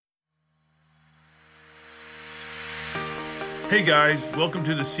Hey guys, welcome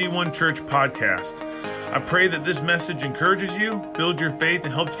to the C1 Church podcast. I pray that this message encourages you, builds your faith,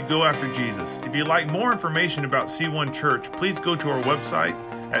 and helps you go after Jesus. If you'd like more information about C1 Church, please go to our website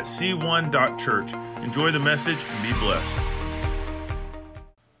at c1.church. Enjoy the message and be blessed.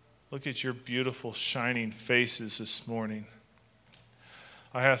 Look at your beautiful, shining faces this morning.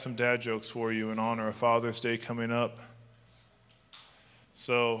 I have some dad jokes for you in honor of Father's Day coming up.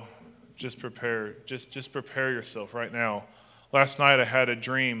 So just prepare yourself right now. Last night I had a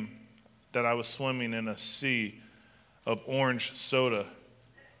dream that I was swimming in a sea of orange soda.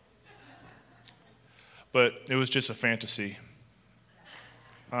 But it was just a fantasy.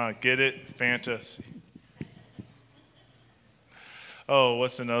 Get it? Fantasy. Oh,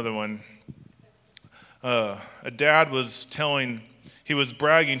 what's another one? A dad was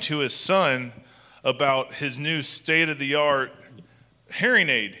bragging to his son about his new state-of-the-art hearing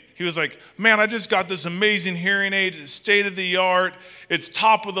aid. He was like, man, I just got this amazing hearing aid. It's state-of-the-art. It's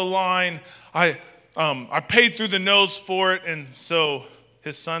top of the line. I paid through the nose for it. And so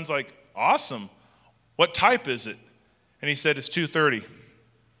his son's like, awesome. What type is it? And he said, it's 230.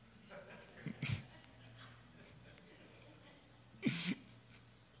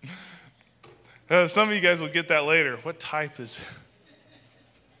 Some of you guys will get that later. What type is it?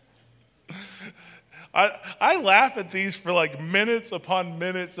 I laugh at these for like minutes upon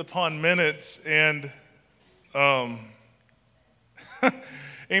minutes upon minutes, and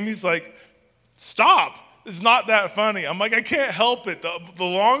Amy's like, stop. It's not that funny. I'm like, I can't help it. The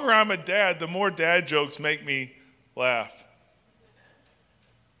longer I'm a dad, the more dad jokes make me laugh.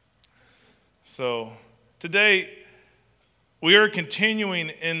 So today, we are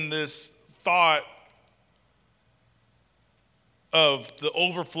continuing in this thought of the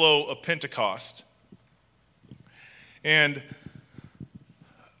overflow of Pentecost. And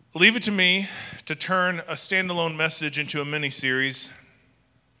leave it to me to turn a standalone message into a mini-series.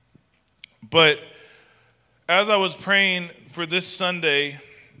 But as I was praying for this Sunday,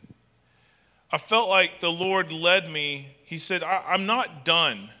 I felt like the Lord led me. He said, I'm not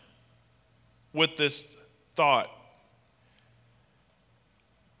done with this thought.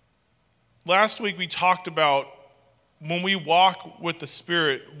 Last week we talked about when we walk with the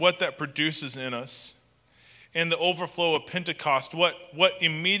Spirit, what that produces in us. And the overflow of Pentecost, what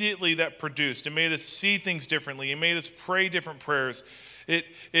immediately that produced. It made us see things differently. It made us pray different prayers.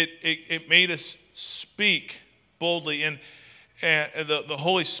 It made us speak boldly. And the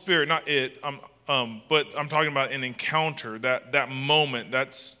Holy Spirit, not it, but I'm talking about an encounter, that moment.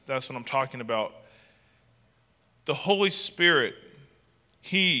 That's what I'm talking about. The Holy Spirit,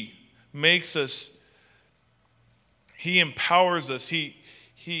 He makes us, He empowers us,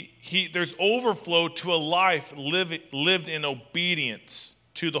 there's overflow to a life lived in obedience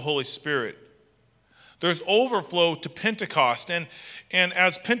to the Holy Spirit. There's overflow to Pentecost. And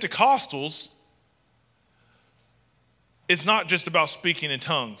as Pentecostals, it's not just about speaking in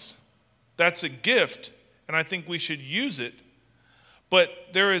tongues. That's a gift, and I think we should use it. But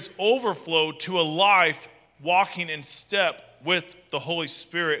there is overflow to a life walking in step with the Holy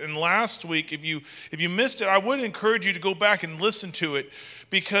Spirit. And last week, if you missed it, I would encourage you to go back and listen to it,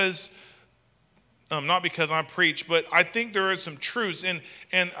 because not because I preach, but I think there are some truths. And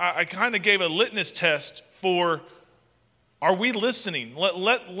I kind of gave a litmus test for, are we listening?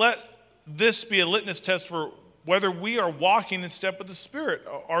 Let this be a litmus test for whether we are walking in step with the Spirit.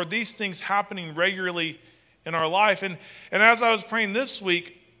 Are these things happening regularly in our life? And as I was praying this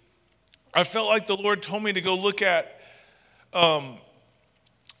week, I felt like the Lord told me to go look at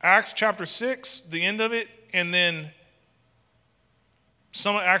Acts chapter 6, the end of it, and then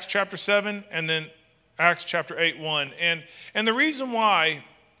some of Acts chapter 7, and then Acts chapter 8, 1. And the reason why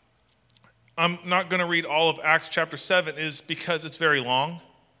I'm not going to read all of Acts chapter 7 is because it's very long,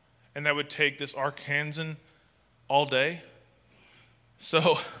 and that would take this Arkansan all day.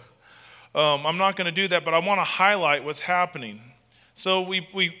 So I'm not going to do that, but I want to highlight what's happening. So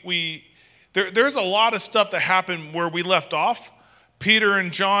there's a lot of stuff that happened where we left off. Peter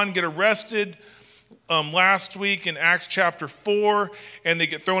and John get arrested last week in Acts chapter 4, and they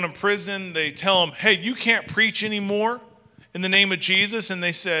get thrown in prison. They tell them, hey, you can't preach anymore in the name of Jesus. And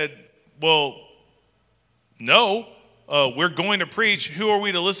they said, well, no, we're going to preach. Who are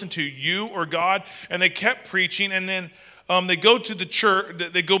we to listen to, you or God? And they kept preaching, and then they go to the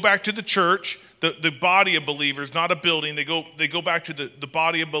church. They go back to the church, the body of believers, not a building. They go back to the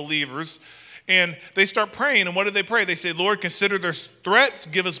body of believers. And they start praying. And what do they pray? They say, Lord, consider their threats.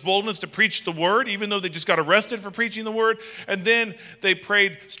 Give us boldness to preach the word, even though they just got arrested for preaching the word. And then they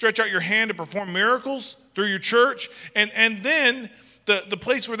prayed, stretch out your hand to perform miracles through your church. And then the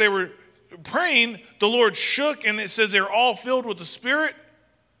place where they were praying, the Lord shook, and it says they're all filled with the Spirit,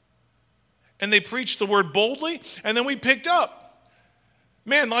 and they preached the word boldly, and then we picked up.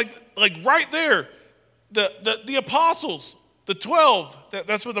 Man, like right there, the apostles, the 12,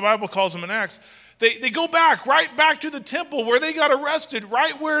 that's what the Bible calls them in Acts, they go right back to the temple where they got arrested,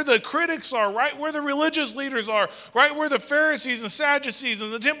 right where the critics are, right where the religious leaders are, right where the Pharisees and Sadducees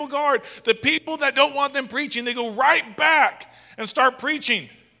and the temple guard, the people that don't want them preaching, they go right back and start preaching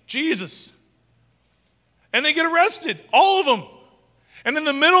Jesus. And they get arrested, all of them. And in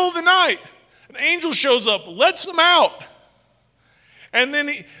the middle of the night, an angel shows up, lets them out. And then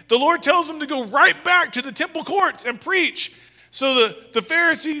the Lord tells them to go right back to the temple courts and preach. So the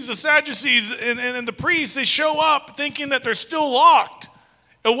Pharisees, the Sadducees, and the priests, they show up thinking that they're still locked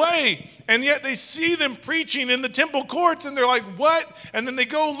away. And yet they see them preaching in the temple courts, and they're like, what? And then they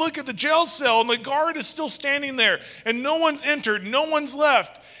go look at the jail cell, and the guard is still standing there. And no one's entered, no one's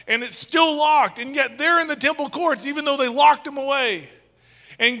left. And it's still locked. And yet they're in the temple courts, even though they locked them away.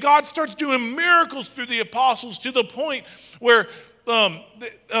 And God starts doing miracles through the apostles to the point where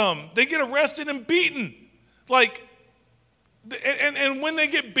they get arrested and beaten. And when they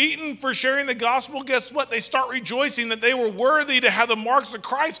get beaten for sharing the gospel, guess what? They start rejoicing that they were worthy to have the marks of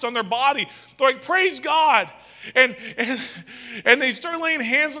Christ on their body. They're like, praise God. And they start laying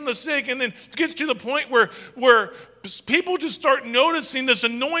hands on the sick, and then it gets to the point where people just start noticing this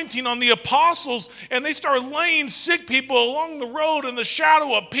anointing on the apostles, and they start laying sick people along the road, and the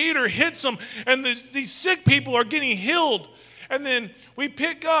shadow of Peter hits them, and these sick people are getting healed. And then we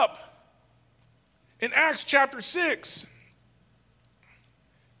pick up in Acts chapter 6.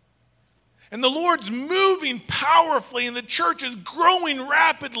 And the Lord's moving powerfully, and the church is growing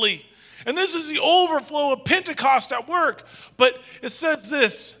rapidly. And this is the overflow of Pentecost at work. But it says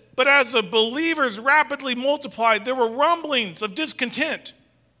this, but as the believers rapidly multiplied, there were rumblings of discontent.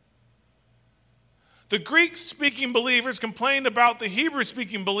 The Greek-speaking believers complained about the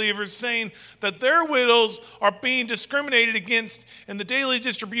Hebrew-speaking believers, saying that their widows are being discriminated against in the daily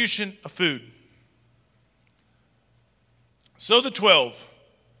distribution of food. So the 12,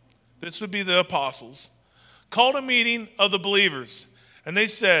 this would be the apostles, called a meeting of the believers. And they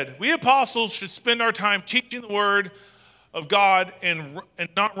said, we apostles should spend our time teaching the word of God and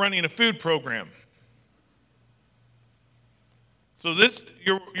not running a food program. So this,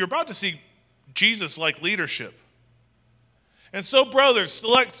 you're about to see Jesus-like leadership. And so, brothers,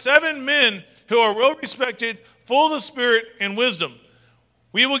 select 7 men who are well-respected, full of the Spirit and wisdom.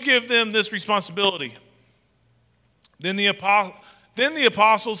 We will give them this responsibility. Then the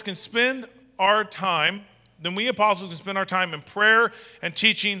apostles can spend our time in prayer and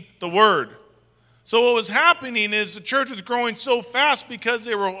teaching the word. So what was happening is the church was growing so fast because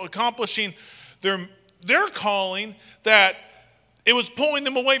they were accomplishing their calling that it was pulling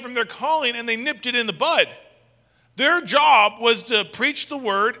them away from their calling, and they nipped it in the bud. Their job was to preach the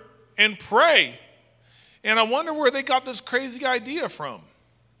word and pray. And I wonder where they got this crazy idea from.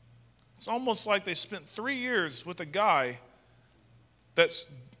 It's almost like they spent 3 years with a guy that's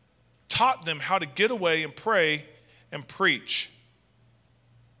taught them how to get away and pray and preach.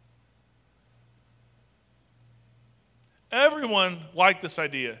 Everyone liked this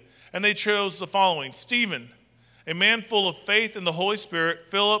idea, and they chose the following: Stephen, a man full of faith in the Holy Spirit;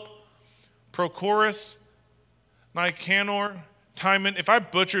 Philip, Prochorus, Nicanor, Timon. If I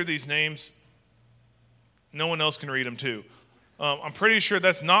butcher these names, no one else can read them too. I'm pretty sure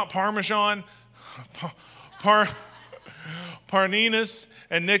that's not Parmesan. Parmenas,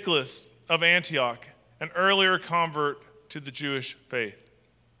 and Nicholas of Antioch, an earlier convert to the Jewish faith.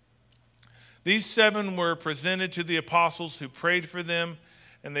 These 7 were presented to the apostles, who prayed for them,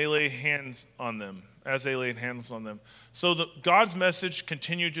 and they laid hands on them. So God's message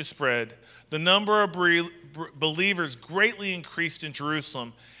continued to spread. The number of believers greatly increased in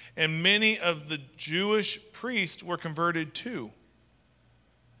Jerusalem, and many of the Jewish priests were converted too.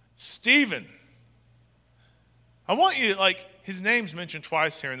 Stephen. I want you, his name's mentioned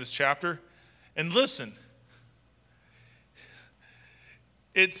twice here in this chapter. And listen,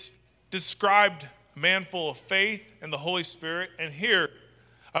 it's described a man full of faith and the Holy Spirit. And here,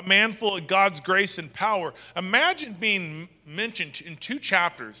 a man full of God's grace and power. Imagine being mentioned in 2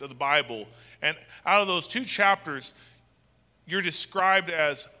 chapters of the Bible. And out of those 2 chapters, you're described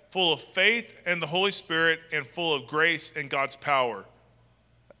as full of faith and the Holy Spirit and full of grace and God's power.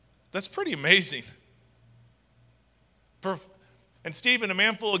 That's pretty amazing. And Stephen, a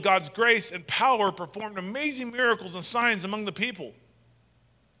man full of God's grace and power, performed amazing miracles and signs among the people.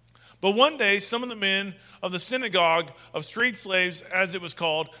 But one day, some of the men of the synagogue of street slaves, as it was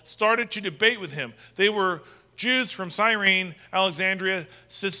called, started to debate with him. They were Jews from Cyrene, Alexandria,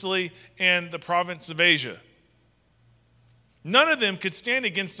 Sicily, and the province of Asia. None of them could stand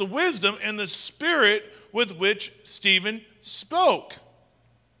against the wisdom and the spirit with which Stephen spoke.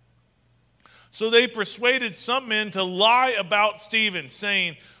 So they persuaded some men to lie about Stephen,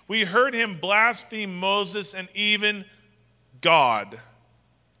 saying, "We heard him blaspheme Moses and even God."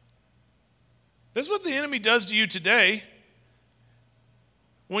 That's what the enemy does to you today.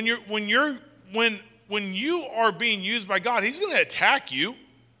 When you are being used by God, he's going to attack you.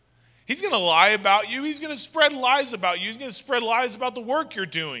 He's going to lie about you. He's going to spread lies about you. He's going to spread lies about the work you're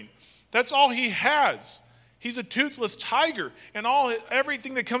doing. That's all he has. He's a toothless tiger, and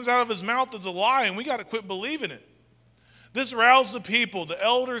everything that comes out of his mouth is a lie, and we got to quit believing it. This roused the people, the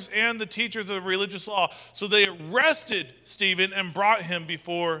elders and the teachers of religious law. So they arrested Stephen and brought him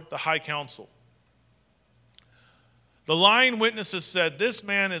before the high council. The lying witnesses said, "This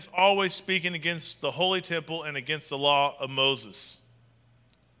man is always speaking against the holy temple and against the law of Moses.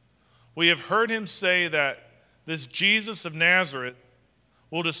 We have heard him say that this Jesus of Nazareth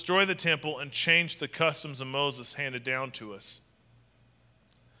will destroy the temple and change the customs of Moses handed down to us."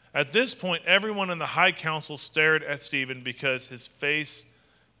 At this point, everyone in the high council stared at Stephen because his face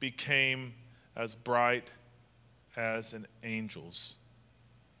became as bright as an angel's.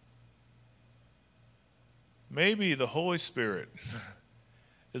 Maybe the Holy Spirit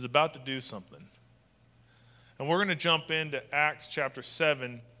is about to do something. And we're going to jump into Acts chapter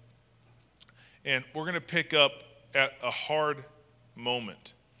 7, and we're going to pick up at a hard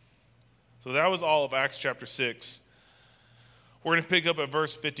moment. So that was all of Acts chapter 6. We're going to pick up at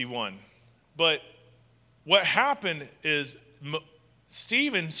verse 51. But what happened is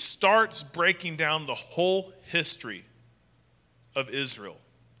Stephen starts breaking down the whole history of Israel.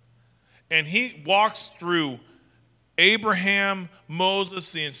 And he walks through Abraham,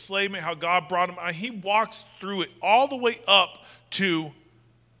 Moses, the enslavement, how God brought him out. He walks through it all the way up to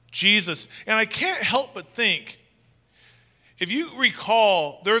Jesus. And I can't help but think, if you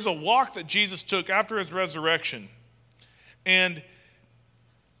recall, there's a walk that Jesus took after his resurrection. And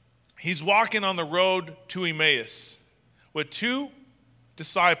he's walking on the road to Emmaus with two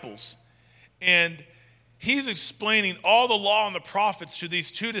disciples. And he's explaining all the law and the prophets to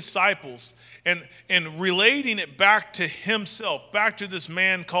these two disciples and relating it back to himself, back to this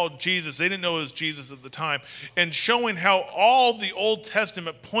man called Jesus. They didn't know it was Jesus at the time. And showing how all the Old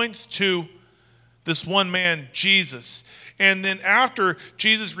Testament points to this one man, Jesus. And then after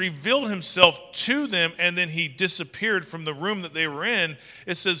Jesus revealed himself to them and then he disappeared from the room that they were in,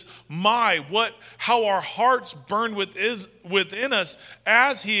 it says, how our hearts burned within us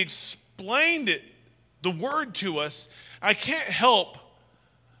as he explained it, the word to us. I can't help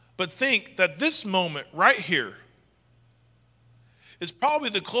but think that this moment right here is probably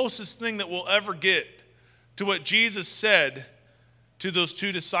the closest thing that we'll ever get to what Jesus said to those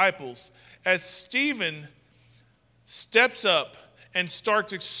two disciples as Stephen steps up and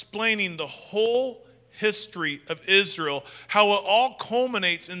starts explaining the whole history of Israel, how it all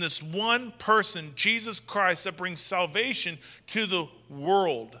culminates in this one person, Jesus Christ, that brings salvation to the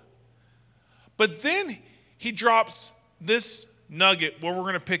world. But then he drops this nugget where we're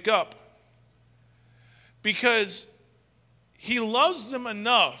going to pick up, because he loves them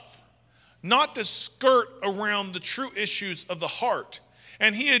enough not to skirt around the true issues of the heart.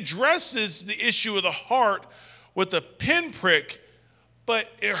 And he addresses the issue of the heart with a pinprick, but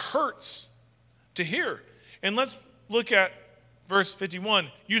it hurts to hear. And let's look at verse 51.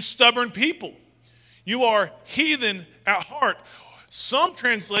 You stubborn people, you are heathen at heart. Some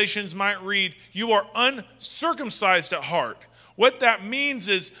translations might read, you are uncircumcised at heart. What that means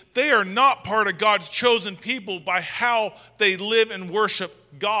is they are not part of God's chosen people by how they live and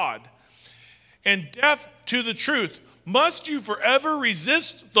worship God. And deaf to the truth. Must you forever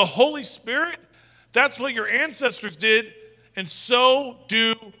resist the Holy Spirit? That's what your ancestors did, and so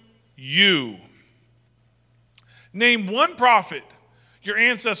do you. Name one prophet your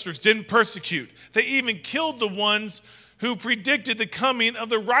ancestors didn't persecute. They even killed the ones who predicted the coming of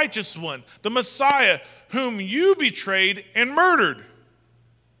the righteous one, the Messiah, whom you betrayed and murdered.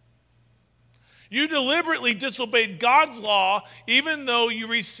 You deliberately disobeyed God's law, even though you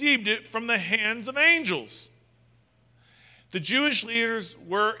received it from the hands of angels. The Jewish leaders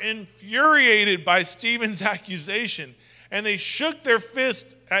were infuriated by Stephen's accusation, and they shook their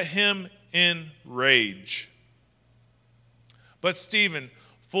fist at him in rage. But Stephen,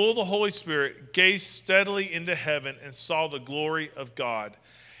 full of the Holy Spirit, gazed steadily into heaven and saw the glory of God.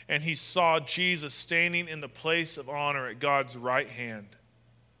 And he saw Jesus standing in the place of honor at God's right hand.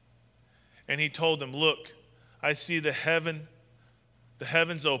 And he told them, look, I see the the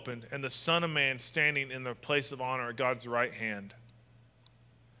heavens opened, and the Son of Man standing in the place of honor at God's right hand.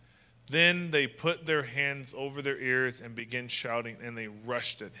 Then they put their hands over their ears and began shouting, and they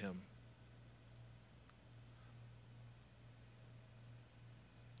rushed at him.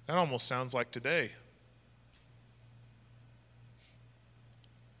 That almost sounds like today.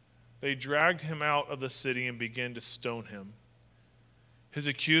 They dragged him out of the city and began to stone him. His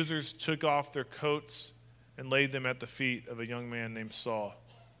accusers took off their coats and laid them at the feet of a young man named Saul.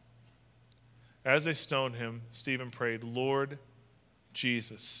 As they stoned him, Stephen prayed, "Lord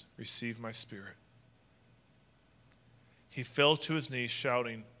Jesus, receive my spirit." He fell to his knees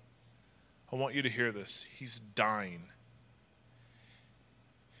shouting, I want you to hear this, he's dying.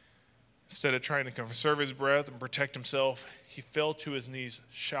 Instead of trying to conserve his breath and protect himself, he fell to his knees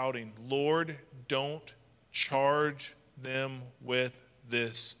shouting, "Lord, don't charge them with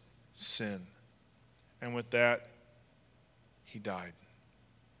this sin." And with that, he died.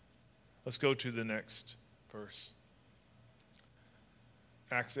 Let's go to the next verse.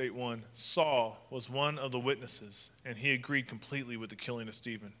 Acts 8:1. Saul was one of the witnesses, and he agreed completely with the killing of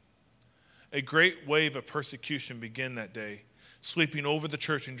Stephen. A great wave of persecution began that day, sweeping over the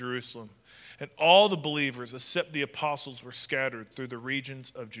church in Jerusalem. And all the believers, except the apostles, were scattered through the regions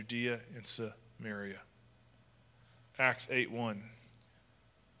of Judea and Samaria. Acts 8:1.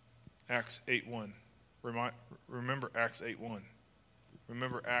 Acts 8:1. Remember Acts 8:1.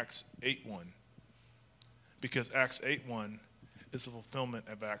 Remember Acts 8:1. Because Acts 8:1 is the fulfillment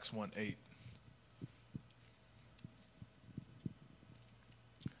of Acts 1:8.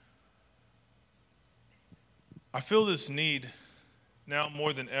 I feel this need now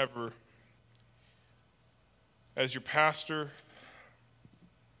more than ever as your pastor,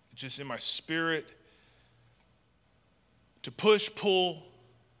 just in my spirit, to push, pull,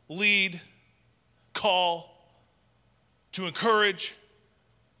 lead, call, to encourage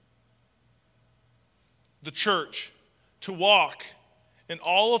the church to walk in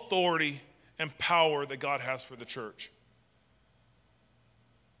all authority and power that God has for the church.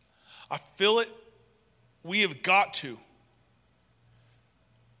 I feel it. We have got to.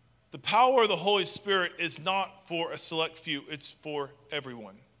 The power of the Holy Spirit is not for a select few, it's for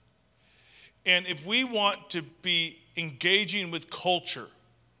everyone. And if we want to be engaging with culture,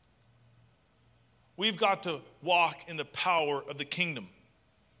 we've got to walk in the power of the kingdom,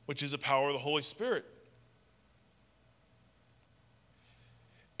 which is the power of the Holy Spirit.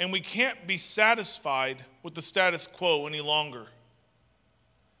 And we can't be satisfied with the status quo any longer.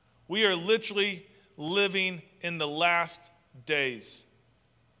 We are literally living in the last days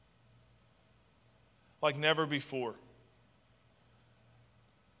like never before.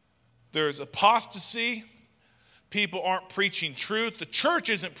 There's apostasy. People aren't preaching truth. The church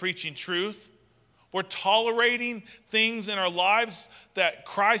isn't preaching truth. We're tolerating things in our lives that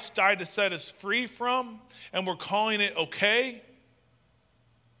Christ died to set us free from, and we're calling it okay.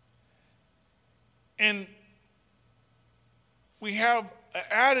 And we have an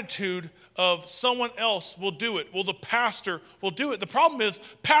attitude of someone else will do it. Well, the pastor will do it. The problem is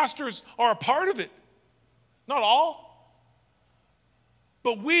pastors are a part of it. Not all.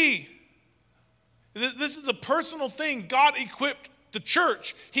 But this is a personal thing. God equipped the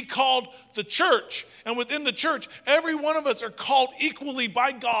church. He called the church. And within the church, every one of us are called equally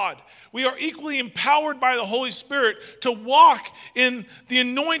by God. We are equally empowered by the Holy Spirit to walk in the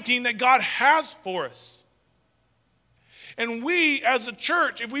anointing that God has for us. And we, as a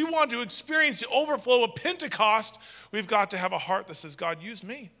church, if we want to experience the overflow of Pentecost, we've got to have a heart that says, God, use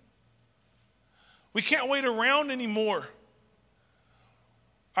me. We can't wait around anymore.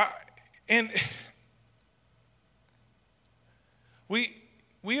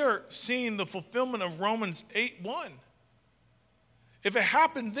 We are seeing the fulfillment of Romans 8:1. If it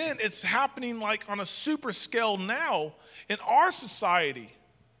happened then, it's happening like on a super scale now in our society.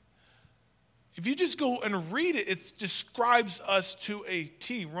 If you just go and read it, it describes us to a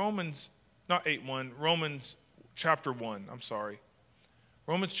T. Romans chapter 1, I'm sorry.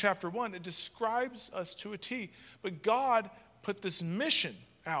 Romans chapter 1, it describes us to a T. But God put this mission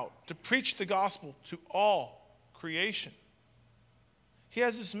out to preach the gospel to all creation. He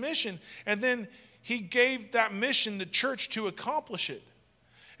has this mission, and then he gave that mission to the church to accomplish it.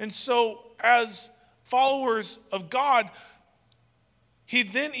 And so as followers of God, he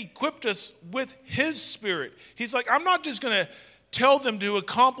then equipped us with his spirit. He's like, I'm not just going to tell them to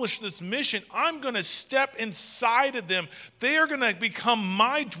accomplish this mission. I'm going to step inside of them. They are going to become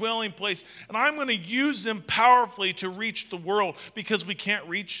my dwelling place, and I'm going to use them powerfully to reach the world, because we can't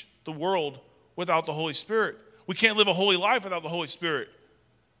reach the world without the Holy Spirit. We can't live a holy life without the Holy Spirit.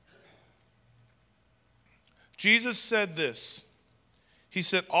 Jesus said this. He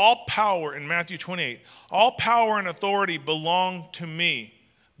said, all power, in Matthew 28, all power and authority belong to me.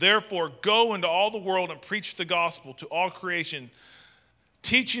 Therefore, go into all the world and preach the gospel to all creation,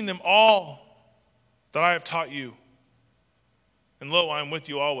 teaching them all that I have taught you. And lo, I am with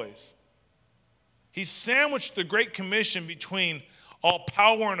you always. He sandwiched the Great Commission between all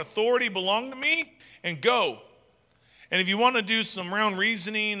power and authority belong to me and go. And if you want to do some round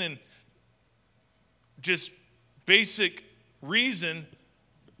reasoning and just basic reason,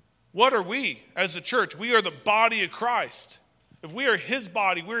 what are we as a church? We are the body of Christ. If we are his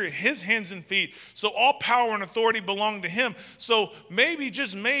body, we're his hands and feet. So all power and authority belong to him. So maybe,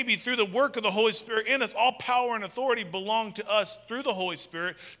 just maybe, through the work of the Holy Spirit in us, all power and authority belong to us through the Holy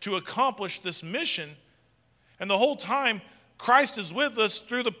Spirit to accomplish this mission. And the whole time, Christ is with us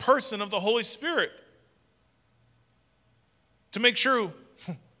through the person of the Holy Spirit to make sure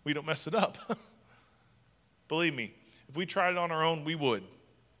we don't mess it up. Believe me, if we tried it on our own, we would.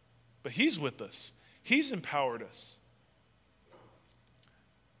 But he's with us. He's empowered us.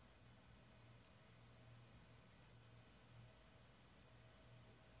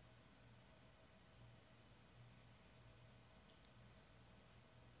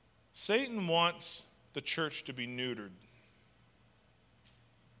 Satan wants the church to be neutered.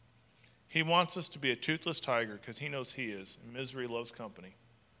 He wants us to be a toothless tiger because he knows he is, and misery loves company.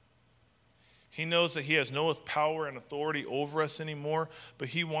 He knows that he has no power and authority over us anymore, but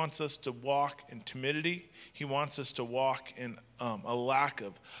he wants us to walk in timidity. He wants us to walk in a lack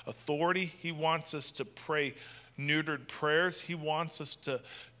of authority. He wants us to pray neutered prayers. He wants us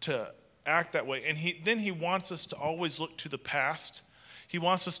to act that way. And then he wants us to always look to the past. He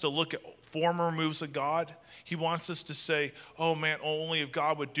wants us to look at former moves of God. He wants us to say, oh man, only if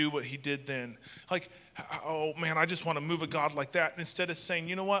God would do what he did then. Like, oh man, I just want to move of God like that. Instead of saying,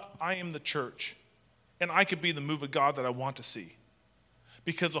 you know what, I am the church. And I could be the move of God that I want to see.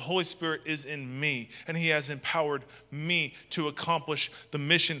 Because the Holy Spirit is in me. And he has empowered me to accomplish the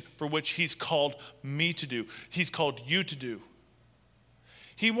mission for which he's called me to do. He's called you to do.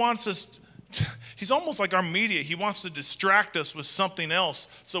 He wants us he's almost like our media. He wants to distract us with something else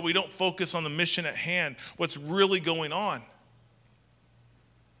so we don't focus on the mission at hand, what's really going on.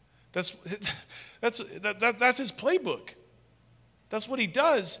 That's his playbook. That's what he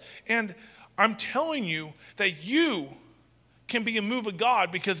does. And I'm telling you that you can be a move of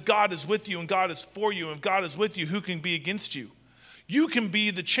God because God is with you and God is for you. And if God is with you, who can be against you? You can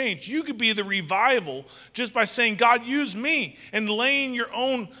be the change. You can be the revival just by saying, God, use me, and laying your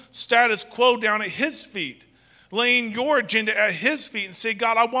own status quo down at his feet, laying your agenda at his feet and say,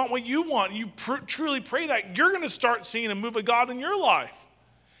 God, I want what you want. And you truly pray that. You're going to start seeing a move of God in your life.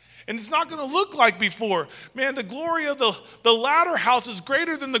 And it's not going to look like before. Man, the glory of the latter house is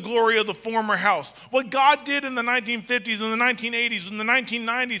greater than the glory of the former house. What God did in the 1950s and the 1980s and the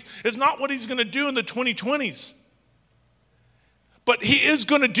 1990s is not what he's going to do in the 2020s. But he is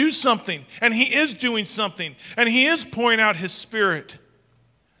going to do something, and he is doing something, and he is pouring out his Spirit.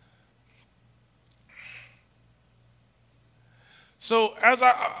 So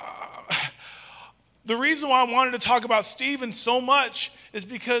the reason why I wanted to talk about Stephen so much is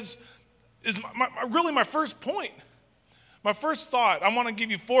because really my first point. My first thought, I want to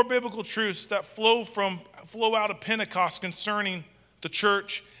give you 4 biblical truths that flow out of Pentecost concerning the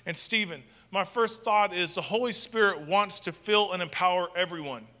church and Stephen. My first thought is the Holy Spirit wants to fill and empower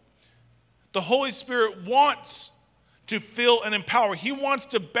everyone. The Holy Spirit wants to fill and empower. He wants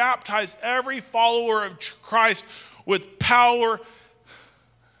to baptize every follower of Christ with power.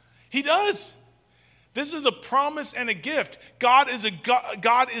 He does. This is a promise and a gift. God is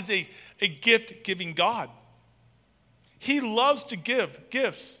a gift-giving God. He loves to give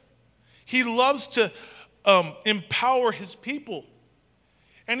gifts. He loves to empower his people.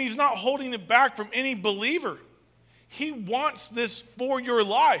 And he's not holding it back from any believer. He wants this for your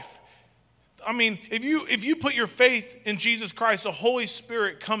life. I mean, if you put your faith in Jesus Christ, the Holy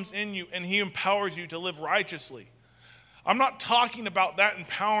Spirit comes in you and he empowers you to live righteously. I'm not talking about that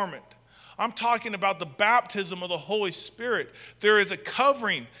empowerment. I'm talking about the baptism of the Holy Spirit. There is a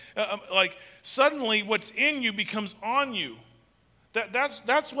covering. Like suddenly what's in you becomes on you.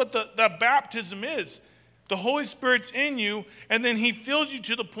 That's what the baptism is. The Holy Spirit's in you, and then he fills you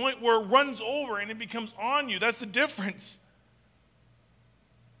to the point where it runs over and it becomes on you. That's the difference.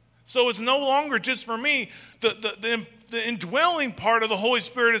 So it's no longer just for me. The indwelling part of the Holy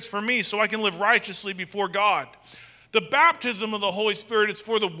Spirit is for me so I can live righteously before God. The baptism of the Holy Spirit is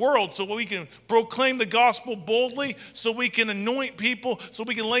for the world so we can proclaim the gospel boldly, so we can anoint people, so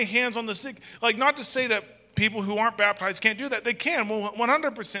we can lay hands on the sick. Like, not to say that people who aren't baptized can't do that. They can,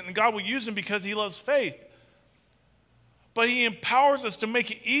 100%, and God will use them because he loves faith. but he empowers us to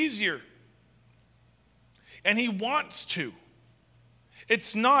make it easier. And he wants to.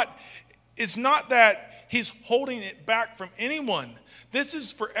 It's not that he's holding it back from anyone. This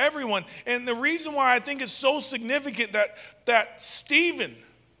is for everyone. And the reason why I think it's so significant that Stephen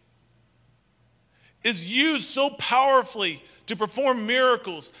is used so powerfully to perform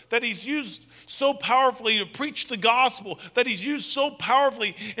miracles, that he's used so powerfully to preach the gospel, that he's used so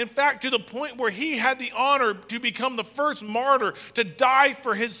powerfully, in fact, to the point where he had the honor to become the first martyr to die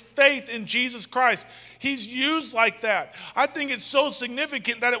for his faith in Jesus Christ. He's used like that. I think it's so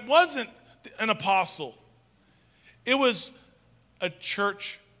significant that it wasn't an apostle. It was a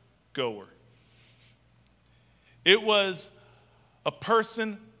church goer. It was a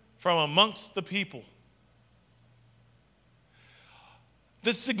person from amongst the people.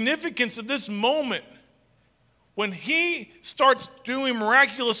 The significance of this moment, when he starts doing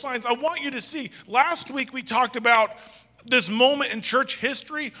miraculous signs, I want you to see. Last week we talked about this moment in church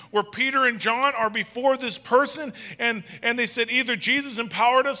history where Peter and John are before this person, and they said either Jesus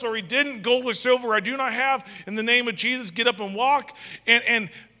empowered us or he didn't. Gold or silver I do not have. In the name of Jesus, get up and walk. And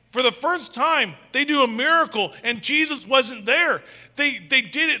for the first time, they do a miracle, and Jesus wasn't there. They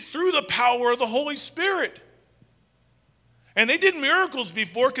did it through the power of the Holy Spirit. And they did miracles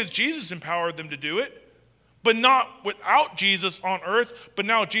before because Jesus empowered them to do it, but not without Jesus on earth. But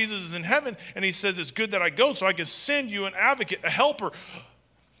now Jesus is in heaven, and he says, it's good that I go so I can send you an advocate, a helper.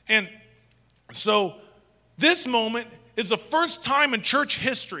 And so this moment is the first time in church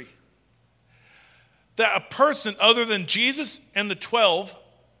history that a person other than Jesus and the 12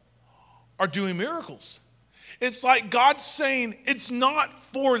 are doing miracles. It's like God saying it's not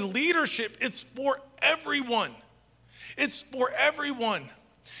for leadership, it's for everyone. It's for everyone.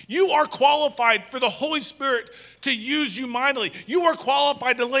 You are qualified for the Holy Spirit to use you mightily. You are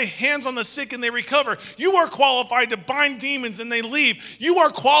qualified to lay hands on the sick and they recover. You are qualified to bind demons and they leave. You are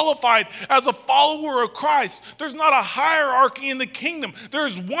qualified as a follower of Christ. There's not a hierarchy in the kingdom.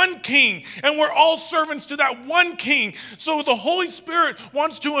 There's one king, and we're all servants to that one king. So the Holy Spirit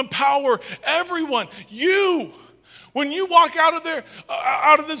wants to empower everyone. When you walk out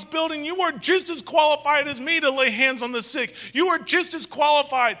of this building, you are just as qualified as me to lay hands on the sick. You are just as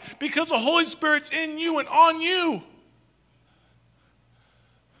qualified because the Holy Spirit's in you and on you.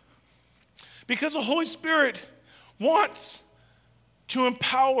 Because the Holy Spirit wants to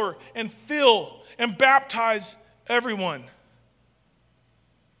empower and fill and baptize everyone.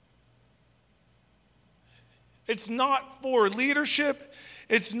 It's not for leadership.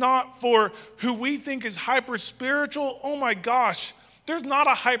 It's not for who we think is hyper spiritual. Oh my gosh, there's not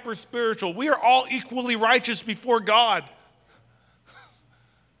a hyper spiritual. We are all equally righteous before God.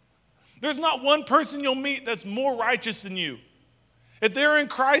 There's not one person you'll meet that's more righteous than you. If they're in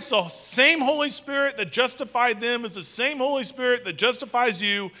Christ, the same Holy Spirit that justified them is the same Holy Spirit that justifies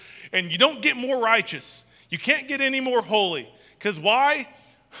you, and you don't get more righteous. You can't get any more holy. Because why?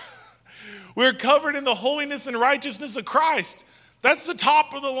 We're covered in the holiness and righteousness of Christ. That's the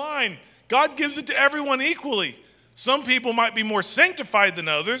top of the line. God gives it to everyone equally. Some people might be more sanctified than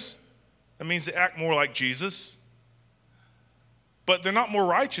others. That means they act more like Jesus. But they're not more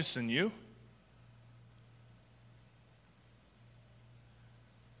righteous than you.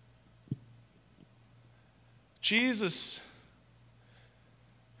 Jesus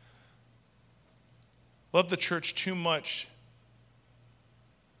loved the church too much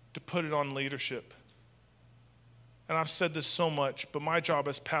to put it on leadership. And I've said this so much, but my job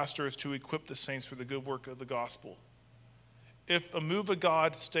as pastor is to equip the saints for the good work of the gospel. If a move of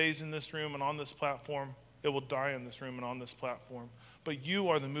God stays in this room and on this platform, it will die in this room and on this platform. But you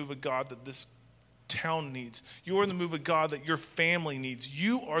are the move of God that this town needs. You are the move of God that your family needs.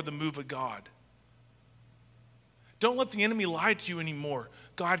 You are the move of God. Don't let the enemy lie to you anymore.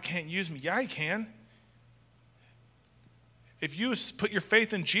 God can't use me. Yeah, he can. If you put your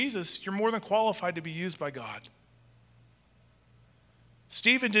faith in Jesus, you're more than qualified to be used by God.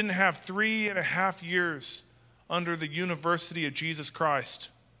 Stephen didn't have 3.5 years under the University of Jesus Christ.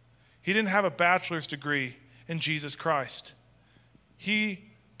 He didn't have a bachelor's degree in Jesus Christ. He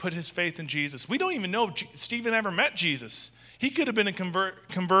put his faith in Jesus. We don't even know if Stephen ever met Jesus. He could have been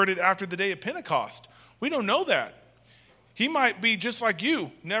converted after the day of Pentecost. We don't know that. He might be just like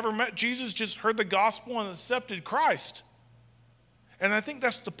you, never met Jesus, just heard the gospel and accepted Christ. And I think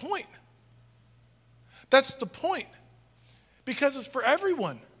that's the point. That's the point. Because it's for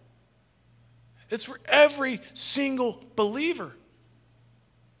everyone. It's for every single believer.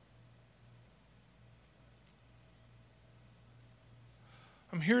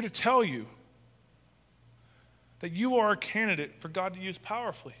 I'm here to tell you that you are a candidate for God to use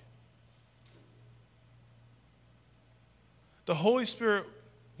powerfully. The Holy Spirit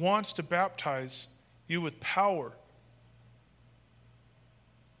wants to baptize you with power.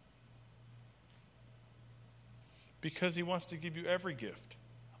 Because he wants to give you every gift.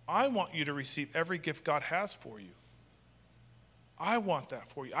 I want you to receive every gift God has for you. I want that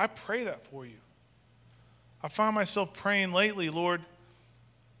for you. I pray that for you. I find myself praying lately, Lord,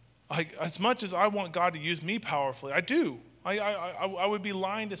 as much as I want God to use me powerfully, I do. I would be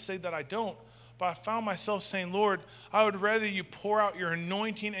lying to say that I don't. But I found myself saying, Lord, I would rather you pour out your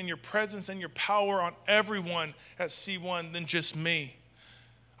anointing and your presence and your power on everyone at C1 than just me.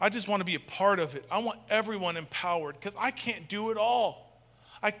 I just want to be a part of it. I want everyone empowered because I can't do it all.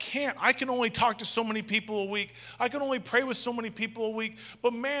 I can't. I can only talk to so many people a week. I can only pray with so many people a week.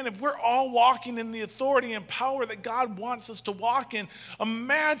 But man, if we're all walking in the authority and power that God wants us to walk in,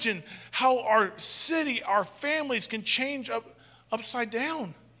 imagine how our city, our families can change upside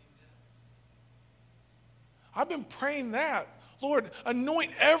down. I've been praying that. Lord,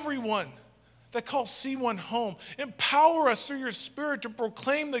 anoint everyone that calls C1 home. Empower us through your Spirit to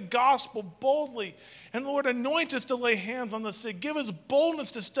proclaim the gospel boldly. And Lord, anoint us to lay hands on the sick. Give us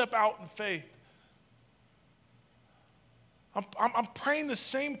boldness to step out in faith. I'm praying the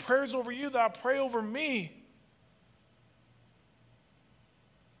same prayers over you that I pray over me.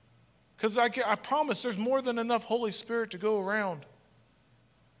 Because I promise there's more than enough Holy Spirit to go around.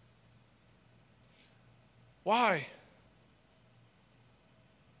 Why?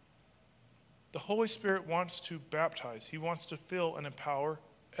 The Holy Spirit wants to baptize. He wants to fill and empower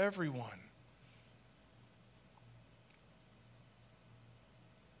everyone.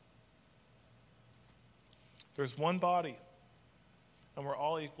 There's one body, and we're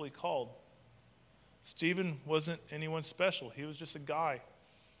all equally called. Stephen wasn't anyone special. He was just a guy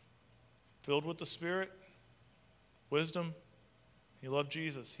filled with the Spirit, wisdom. He loved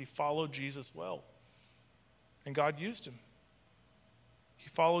Jesus. He followed Jesus well. And God used him. He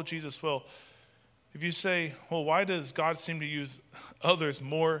followed Jesus well. If you say, well, why does God seem to use others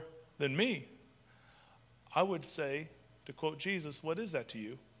more than me? I would say, to quote Jesus, what is that to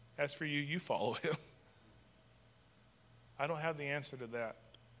you? As for you, you follow him. I don't have the answer to that.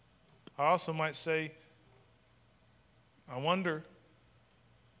 I also might say, I wonder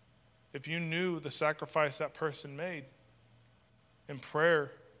if you knew the sacrifice that person made in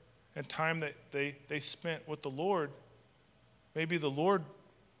prayer and time that they spent with the Lord, maybe the Lord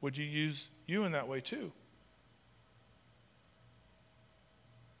would you use you in that way too.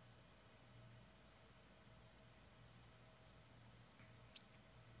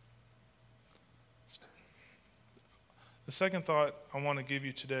 The second thought I want to give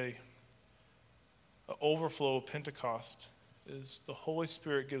you today, an overflow of Pentecost, is the Holy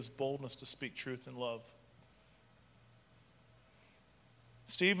Spirit gives boldness to speak truth in love.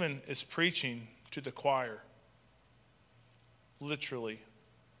 Stephen is preaching to the choir, literally.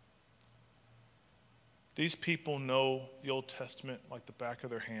 These people know the Old Testament like the back of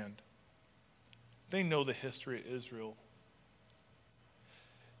their hand. They know the history of Israel.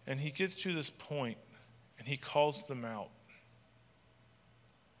 And he gets to this point, and he calls them out.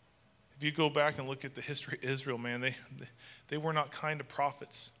 If you go back and look at the history of Israel, man, they were not kind of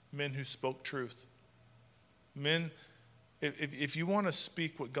prophets, men who spoke truth. Men, if you want to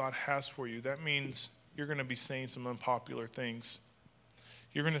speak what God has for you, that means you're going to be saying some unpopular things.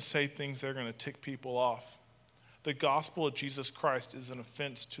 You're going to say things that are going to tick people off. The gospel of Jesus Christ is an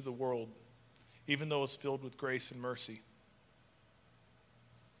offense to the world, even though it's filled with grace and mercy.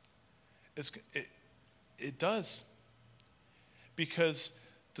 It does. Because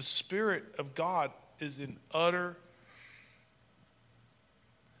the Spirit of God is in utter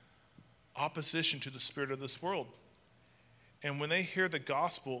opposition to the spirit of this world. And when they hear the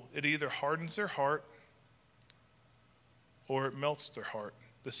gospel, it either hardens their heart or it melts their heart.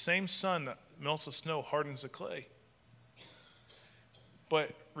 The same sun that melts the snow hardens the clay.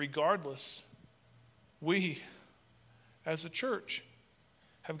 But regardless, we as a church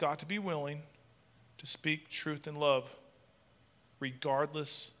have got to be willing to speak truth in love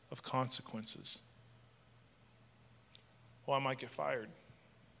regardless of consequences. Well, I might get fired.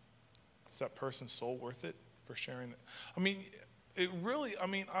 Is that person's soul worth it for sharing that? I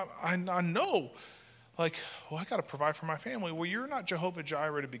mean, I know. Like, well, I got to provide for my family. Well, you're not Jehovah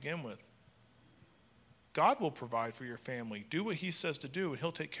Jireh to begin with. God will provide for your family. Do what he says to do, and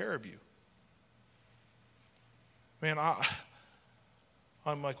he'll take care of you. Man,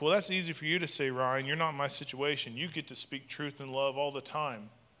 I'm like, well, that's easy for you to say, Ryan. You're not in my situation. You get to speak truth and love all the time.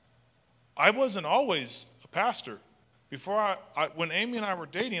 I wasn't always a pastor. Before when Amy and I were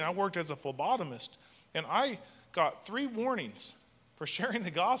dating, I worked as a phlebotomist, and I got 3 warnings for sharing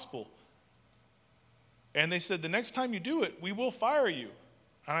the gospel. And they said, the next time you do it, we will fire you.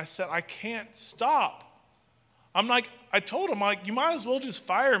 And I said, I can't stop. I told them, you might as well just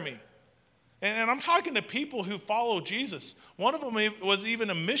fire me. And I'm talking to people who follow Jesus. One of them was even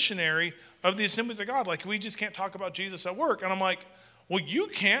a missionary of the Assemblies of God. Like, we just can't talk about Jesus at work. And I'm like, well, you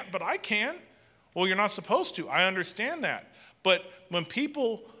can't, but I can. Well, you're not supposed to. I understand that. But when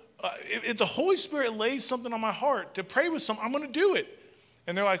people, if the Holy Spirit lays something on my heart to pray with someone, I'm going to do it.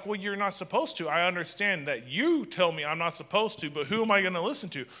 And they're like, well, you're not supposed to. I understand that you tell me I'm not supposed to, but who am I going to listen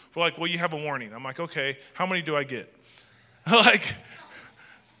to? We're like, well, you have a warning. I'm like, okay, how many do I get?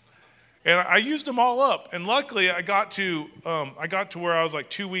 And I used them all up. And luckily, I got to where I was like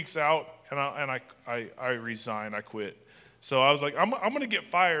 2 weeks out, and I resigned. I quit. So I was like, I'm going to get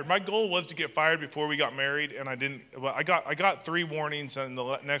fired. My goal was to get fired before we got married, and I didn't. Well, I got 3 warnings, and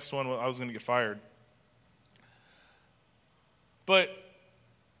the next one I was going to get fired. But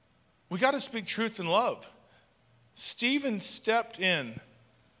we got to speak truth in love. Stephen stepped in,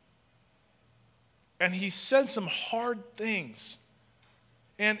 and he said some hard things.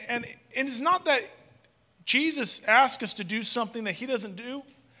 And it's not that Jesus asked us to do something that he doesn't do.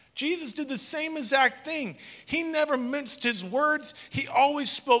 Jesus did the same exact thing. He never minced his words. He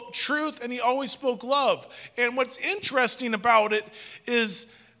always spoke truth, and he always spoke love. And what's interesting about it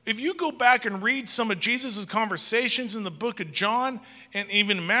is, if you go back and read some of Jesus' conversations in the book of John and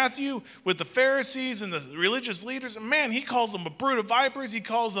even Matthew with the Pharisees and the religious leaders, man, he calls them a brood of vipers. He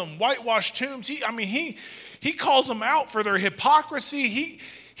calls them whitewashed tombs. He calls them out for their hypocrisy.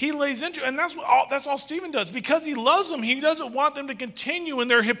 He lays into, and that's all Stephen does. Because he loves them, he doesn't want them to continue in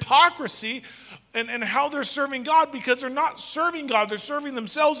their hypocrisy and how they're serving God, because they're not serving God. They're serving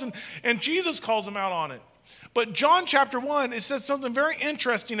themselves, and Jesus calls them out on it. But John chapter 1, it says something very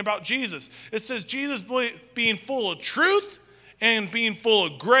interesting about Jesus. It says Jesus being full of truth and being full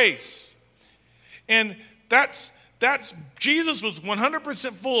of grace. And that's Jesus was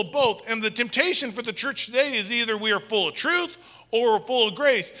 100% full of both. And the temptation for the church today is either we are full of truth or we're full of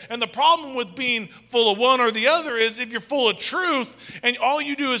grace. And the problem with being full of one or the other is, if you're full of truth and all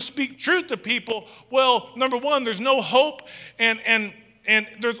you do is speak truth to people, well, number one, there's no hope and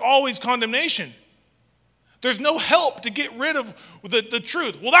there's always condemnation. There's no help to get rid of the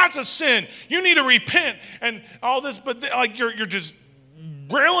truth. Well, that's a sin. You need to repent and all this, but you're just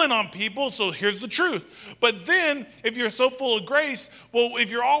railing on people, so here's the truth. But then, if you're so full of grace, well, if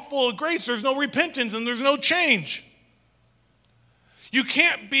you're all full of grace, there's no repentance and there's no change. You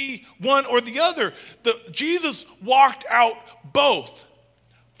can't be one or the other. Jesus walked out both,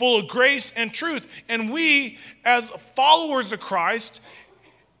 full of grace and truth. And we, as followers of Christ,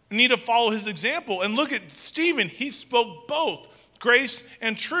 need to follow his example. And look at Stephen. He spoke both grace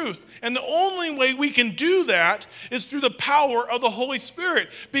and truth. And the only way we can do that is through the power of the Holy Spirit,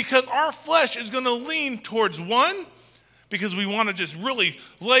 because our flesh is going to lean towards one, because we want to just really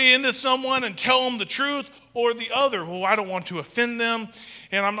lay into someone and tell them the truth, or the other, well, I don't want to offend them,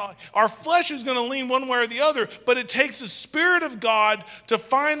 and I'm not. Our flesh is going to lean one way or the other, but it takes the Spirit of God to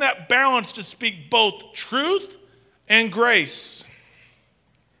find that balance to speak both truth and grace.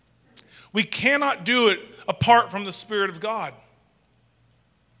 We cannot do it apart from the Spirit of God.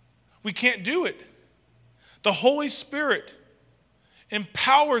 We can't do it. The Holy Spirit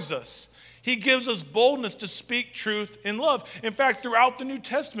empowers us. He gives us boldness to speak truth in love. In fact, throughout the New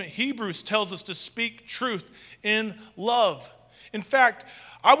Testament, Hebrews tells us to speak truth in love. In fact,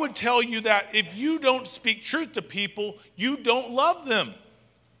 I would tell you that if you don't speak truth to people, you don't love them.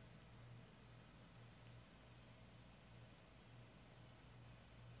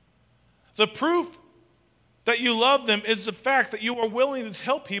 The proof that you love them is the fact that you are willing to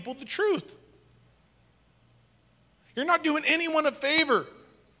tell people the truth. You're not doing anyone a favor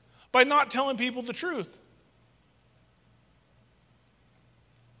by not telling people the truth.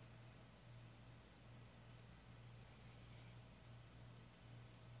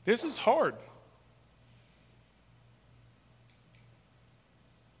 This is hard.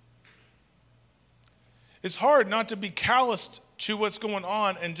 It's hard not to be calloused to what's going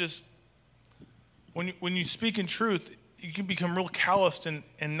on, and just when you speak in truth, you can become real calloused and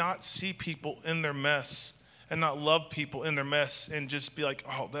not see people in their mess, and not love people in their mess, and just be like,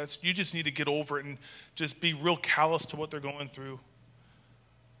 oh, you just need to get over it, and just be real callous to what they're going through.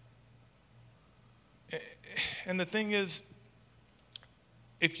 And the thing is,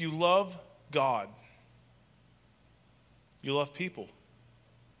 if you love God, you love people.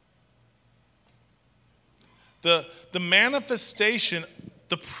 The manifestation,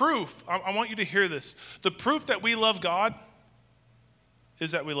 the proof, I want you to hear this. The proof that we love God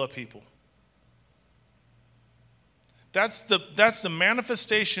is that we love people. That's the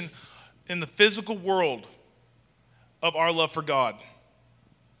manifestation in the physical world of our love for God.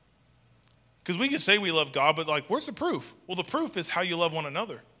 Because we can say we love God, but like, where's the proof? Well, the proof is how you love one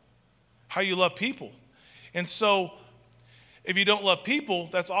another, how you love people. And so if you don't love people,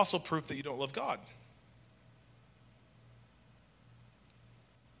 that's also proof that you don't love God.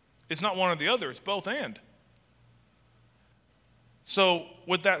 It's not one or the other, it's both and. So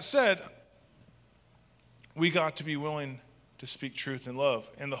with that said, we got to be willing to speak truth in love,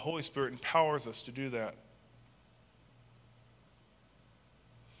 and the Holy Spirit empowers us to do that.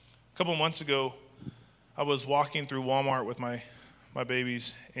 A couple months ago, I was walking through Walmart with my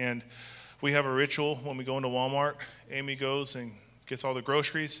babies, and we have a ritual when we go into Walmart. Amy goes and gets all the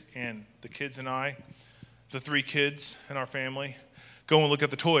groceries, and the kids and I, the 3 kids in our family, go and look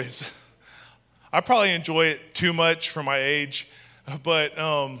at the toys. I probably enjoy it too much for my age, but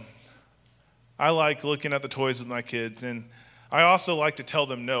I like looking at the toys with my kids, and I also like to tell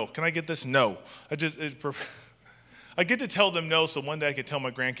them no. Can I get this? No. I get to tell them no, so one day I can tell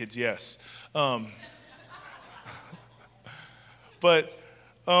my grandkids yes. But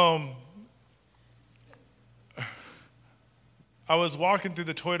I was walking through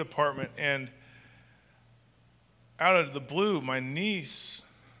the toy department, and out of the blue, my niece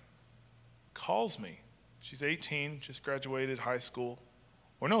calls me. She's 18, just graduated high school.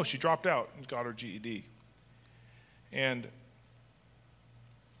 Or no, she dropped out and got her GED. And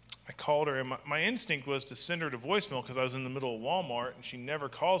I called her, and my instinct was to send her to voicemail because I was in the middle of Walmart, and she never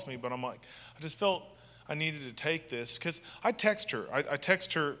calls me. But I'm like, I just felt I needed to take this because I text her. I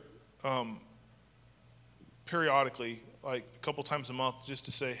text her periodically, like a couple times a month, just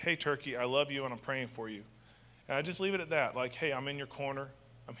to say, hey, Turkey, I love you and I'm praying for you. And I just leave it at that, like, hey, I'm in your corner.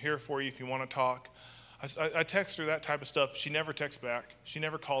 I'm here for you if you want to talk. I text her that type of stuff. She never texts back. She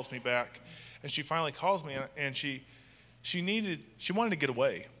never calls me back. And she finally calls me, and she wanted to get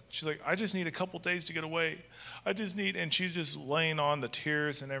away. She's like, I just need a couple days to get away. And she's just laying on the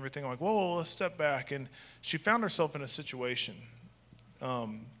tears and everything. I'm like, whoa, let's step back. And she found herself in a situation.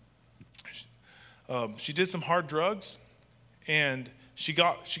 She did some hard drugs, and she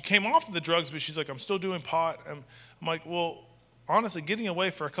came off of the drugs, but she's like, I'm still doing pot. I'm like, well, honestly, getting away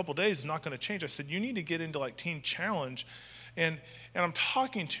for a couple days is not going to change. I said, you need to get into like Teen Challenge. And I'm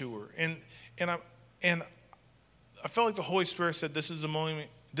talking to her, and I felt like the Holy Spirit said, this is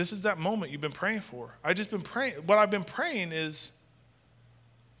that moment you've been praying for. I just been praying. What I've been praying is,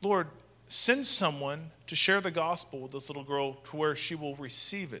 Lord, send someone to share the gospel with this little girl to where she will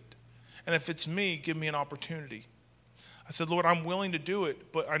receive it. And if it's me, give me an opportunity. I said, Lord, I'm willing to do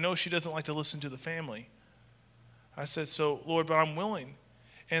it, but I know she doesn't like to listen to the family. I said, so, Lord, but I'm willing.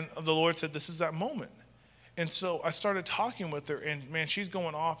 And the Lord said, this is that moment. And so I started talking with her, and, man, she's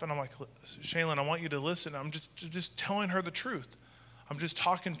going off, and I'm like, Shaylin, I want you to listen. I'm just telling her the truth. I'm just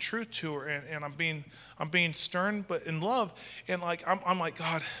talking truth to her, and I'm being stern, but in love. And, like, I'm like,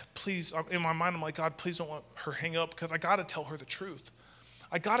 God, please, in my mind, I'm like, God, please don't let her hang up, because I got to tell her the truth.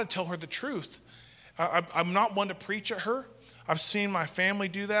 I got to tell her the truth. I'm not one to preach at her. I've seen my family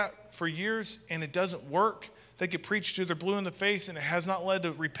do that for years, and it doesn't work. They get preached to, they're blue in the face, and it has not led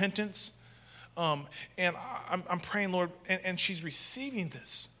to repentance. And I'm praying, Lord, and she's receiving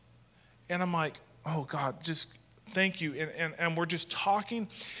this. And I'm like, oh, God, just thank you. And we're just talking,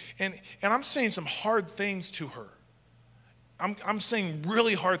 and I'm saying some hard things to her. I'm saying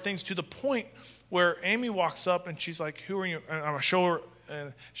really hard things to the point where Amy walks up, and she's like, who are you? And I show her,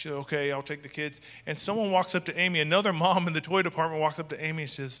 and she's like, okay, I'll take the kids. And someone walks up to Amy, another mom in the toy department walks up to Amy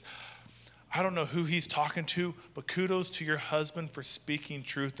and says, I don't know who he's talking to, but kudos to your husband for speaking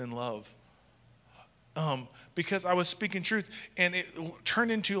truth in love. Because I was speaking truth, and it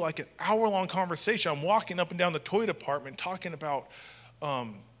turned into like an hour-long conversation. I'm walking up and down the toy department talking about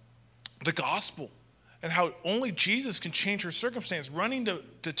the gospel and how only Jesus can change her circumstance. Running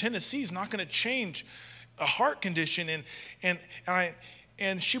to Tennessee is not going to change a heart condition,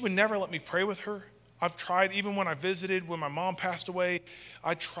 and she would never let me pray with her. I've tried, even when I visited, when my mom passed away,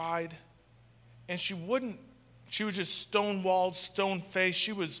 I tried. And she wouldn't. She was just stone-walled, stone-faced.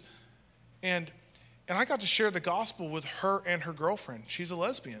 She was, and I got to share the gospel with her and her girlfriend. She's a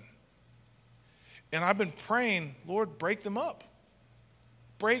lesbian. And I've been praying, Lord, break them up.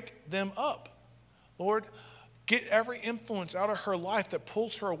 Break them up. Lord, get every influence out of her life that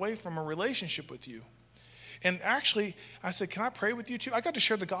pulls her away from a relationship with you. And actually, I said, can I pray with you too? I got to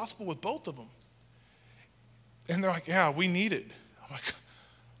share the gospel with both of them. And they're like, yeah, we need it. I'm like,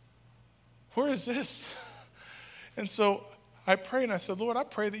 where is this? And so I prayed, and I said, Lord, I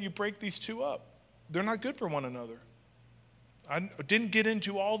pray that you break these two up. They're not good for one another. I didn't get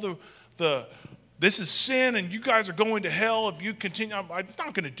into all the this is sin and you guys are going to hell if you continue. I'm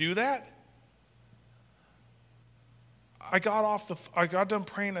not going to do that. I got done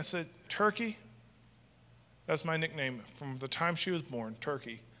praying. I said, Turkey, that's my nickname from the time she was born,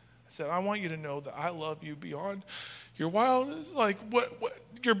 Turkey. I said, I want you to know that I love you beyond your wildest, like what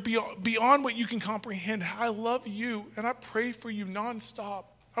you're beyond what you can comprehend. I love you, and I pray for you nonstop.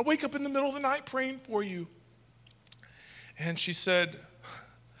 I wake up in the middle of the night praying for you. And she said,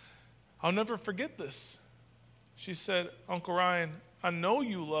 I'll never forget this. She said, Uncle Ryan, I know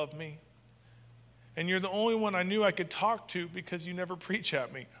you love me. And you're the only one I knew I could talk to because you never preach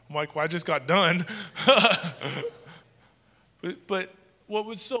at me. I'm like, well, I just got done. But what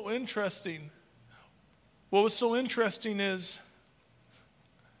was so interesting is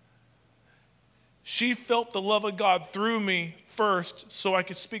she felt the love of God through me first so I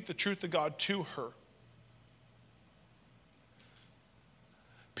could speak the truth of God to her.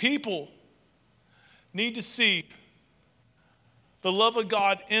 People need to see the love of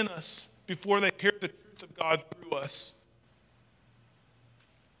God in us before they hear the truth of God through us.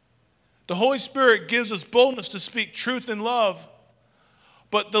 The Holy Spirit gives us boldness to speak truth in love,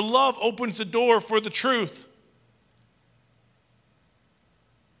 but the love opens the door for the truth.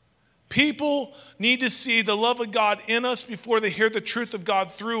 People need to see the love of God in us before they hear the truth of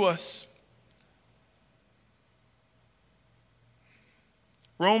God through us.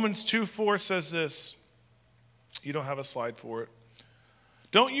 Romans 2:4 says this. You don't have a slide for it.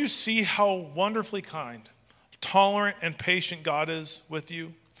 Don't you see how wonderfully kind, tolerant, and patient God is with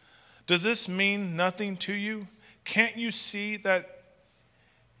you? Does this mean nothing to you? Can't you see that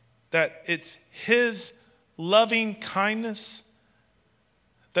it's His loving kindness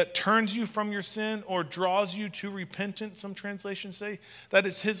that turns you from your sin or draws you to repentance? Some translations say that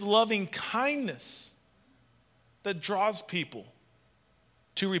it's His loving kindness that draws people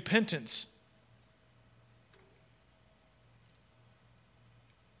to repentance.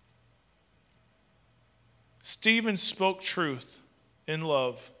 Stephen spoke truth in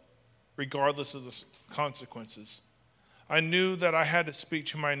love, regardless of the consequences. I knew that I had to speak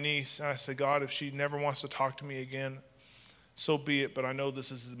to my niece, and I said, God, if she never wants to talk to me again, so be it, but I know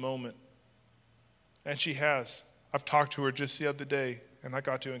this is the moment. And she has. I've talked to her just the other day, and I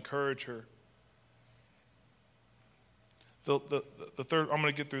got to encourage her. The third, I'm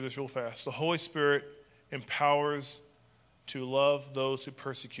going to get through this real fast. The Holy Spirit empowers to love those who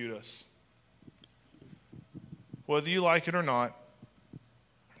persecute us. Whether you like it or not,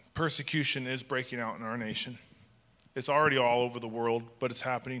 persecution is breaking out in our nation. It's already all over the world, but it's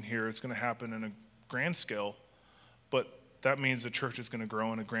happening here. It's going to happen in a grand scale, but that means the church is going to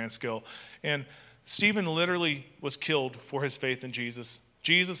grow in a grand scale. And Stephen literally was killed for his faith in Jesus.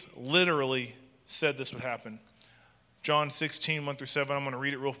 Jesus literally said this would happen. John 16:1-7, I'm going to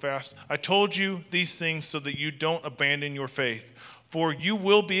read it real fast. I told you these things so that you don't abandon your faith, for you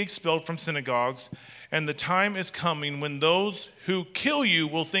will be expelled from synagogues, and the time is coming when those who kill you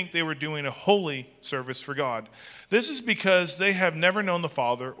will think they were doing a holy service for God. This is because they have never known the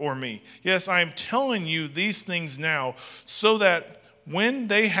Father or me. Yes, I am telling you these things now so that when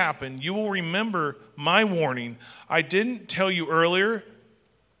they happen, you will remember my warning. I didn't tell you earlier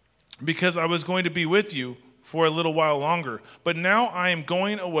because I was going to be with you for a little while longer. But now I am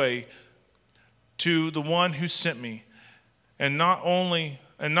going away to the one who sent me. And not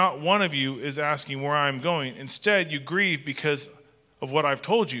one of you is asking where I am going. Instead, you grieve because of what I've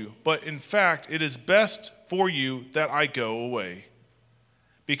told you. But in fact, it is best for you that I go away.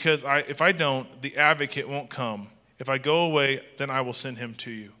 Because if I don't, the advocate won't come. If I go away, then I will send him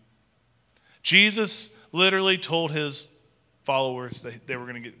to you. Jesus literally told his followers that they were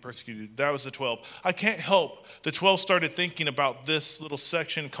going to get persecuted. That was the 12. I can't help. The 12 started thinking about this little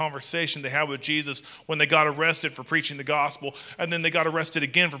section conversation they had with Jesus when they got arrested for preaching the gospel, and then they got arrested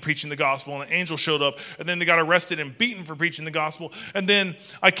again for preaching the gospel, and an angel showed up, and then they got arrested and beaten for preaching the gospel. And then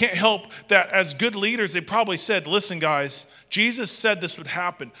I can't help that as good leaders, they probably said, listen, guys, Jesus said this would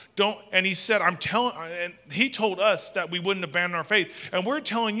happen. And he said, and he told us that we wouldn't abandon our faith. And we're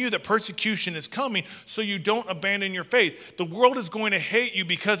telling you that persecution is coming, so you don't abandon your faith. The world is going to hate you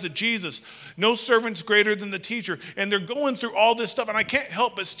because of Jesus. No servant's greater than the teacher. And they're going through all this stuff. And I can't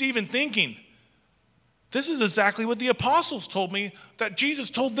help but Stephen thinking, this is exactly what the apostles told me that Jesus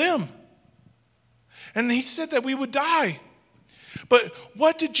told them. And he said that we would die. But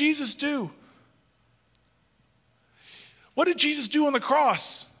what did Jesus do? What did Jesus do on the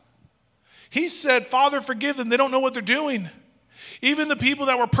cross? He said, Father, forgive them. They don't know what they're doing. Even the people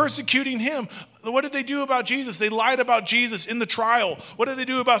that were persecuting him, what did they do about Jesus? They lied about Jesus in the trial. What did they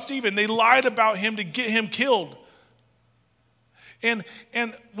do about Stephen? They lied about him to get him killed. And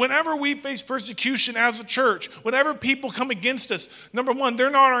whenever we face persecution as a church, whenever people come against us, number one, they're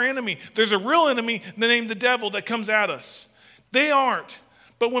not our enemy. There's a real enemy named the devil that comes at us. They aren't.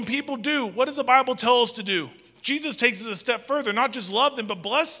 But when people do, what does the Bible tell us to do? Jesus takes it a step further, not just love them, but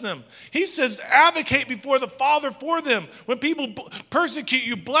bless them. He says, advocate before the Father for them. When people persecute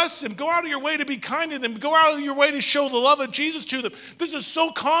you, bless them. Go out of your way to be kind to them. Go out of your way to show the love of Jesus to them. This is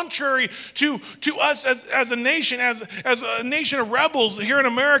so contrary to us as a nation, as a nation of rebels here in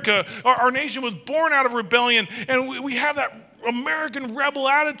America. Our nation was born out of rebellion, and we have that American rebel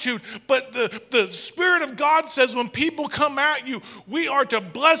attitude. But the Spirit of God says when people come at you, we are to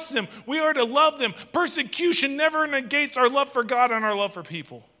bless them. We are to love them. Persecution never negates our love for God and our love for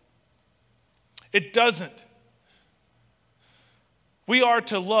people. It doesn't. We are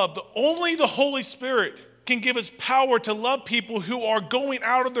to love. Only the Holy Spirit can give us power to love people who are going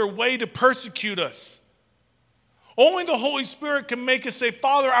out of their way to persecute us. Only the Holy Spirit can make us say,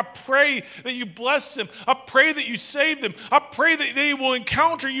 Father, I pray that you bless them. I pray that you save them. I pray that they will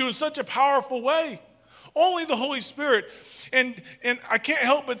encounter you in such a powerful way. Only the Holy Spirit. And I can't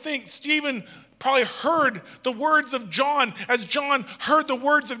help but think Stephen probably heard the words of John as John heard the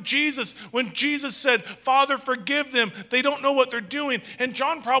words of Jesus when Jesus said, Father, forgive them. They don't know what they're doing. And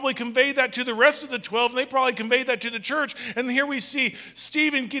John probably conveyed that to the rest of the 12. And they probably conveyed that to the church. And here we see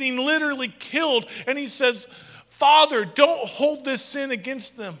Stephen getting literally killed. And he says, Father, don't hold this sin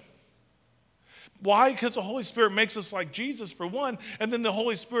against them. Why? Because the Holy Spirit makes us like Jesus, for one, and then the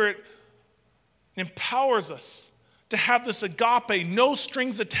Holy Spirit empowers us to have this agape, no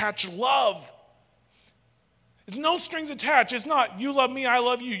strings attached love. It's no strings attached. It's not, you love me, I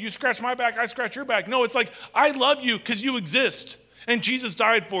love you. You scratch my back, I scratch your back. No, it's like, I love you because you exist, and Jesus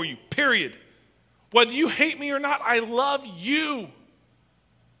died for you, period. Whether you hate me or not, I love you.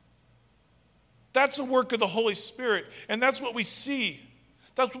 That's the work of the Holy Spirit, and that's what we see.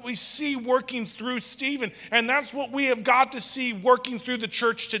 That's what we see working through Stephen, and that's what we have got to see working through the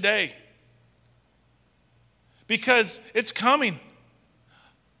church today. Because it's coming,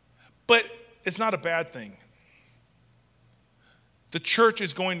 but it's not a bad thing. The church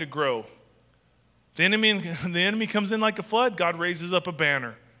is going to grow. The enemy comes in like a flood. God raises up a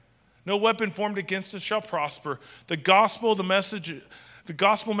banner. No weapon formed against us shall prosper. The gospel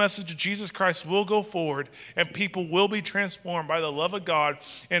message of Jesus Christ will go forward, and people will be transformed by the love of God,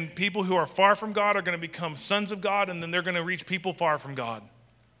 and people who are far from God are going to become sons of God, and then they're going to reach people far from God.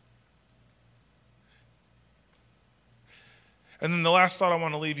 And then the last thought I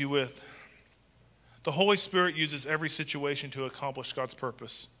want to leave you with, the Holy Spirit uses every situation to accomplish God's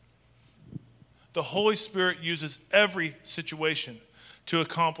purpose. The Holy Spirit uses every situation to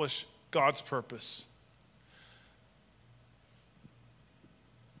accomplish God's purpose.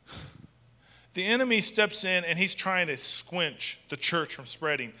 The enemy steps in and he's trying to squinch the church from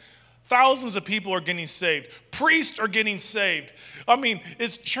spreading. Thousands of people are getting saved. Priests are getting saved. I mean,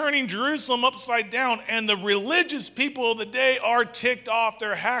 it's turning Jerusalem upside down, and the religious people of the day are ticked off.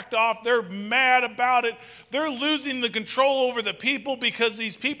 They're hacked off. They're mad about it. They're losing the control over the people because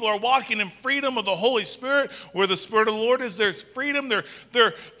these people are walking in freedom of the Holy Spirit. Where the Spirit of the Lord is, there's freedom.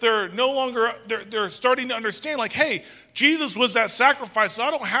 They're no longer, they're starting to understand, like, hey, Jesus was that sacrifice, so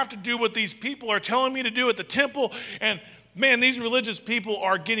I don't have to do what these people are telling me to do at the temple. And man, these religious people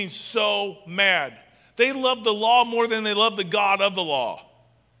are getting so mad. They love the law more than they love the God of the law.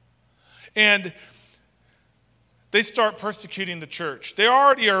 And they start persecuting the church. They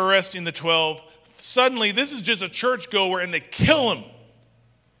already are arresting the 12. Suddenly, this is just a churchgoer, and they kill him.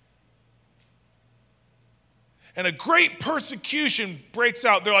 And a great persecution breaks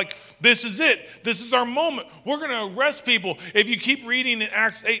out. They're like, this is it. This is our moment. We're going to arrest people. If you keep reading in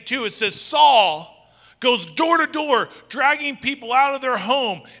Acts 8:2, it says Saul goes door to door, dragging people out of their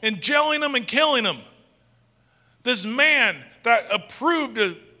home and jailing them and killing them. This man that approved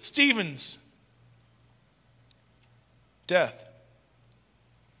of Stephen's death,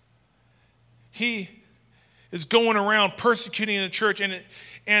 he is going around persecuting the church,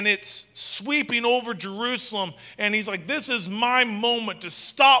 and it's sweeping over Jerusalem. And he's like, this is my moment to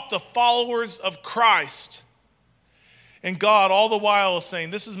stop the followers of Christ. And God all the while is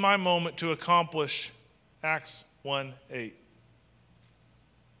saying, this is my moment to accomplish Acts 1:8.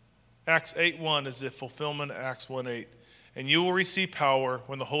 Acts 8:1 is the fulfillment of Acts 1:8. And you will receive power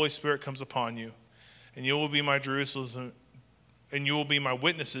when the Holy Spirit comes upon you, and you will be my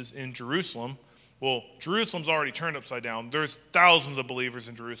witnesses in Jerusalem. Well, Jerusalem's already turned upside down. There's thousands of believers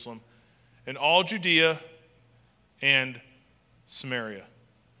in Jerusalem, in all Judea and Samaria,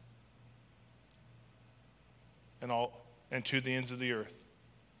 and to the ends of the earth.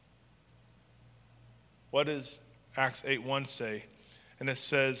 What does Acts 8:1 say? and it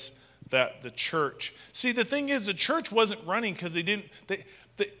says that the church. See, the thing is, the church wasn't running because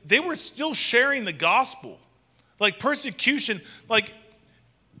they were still sharing the gospel. Like persecution, like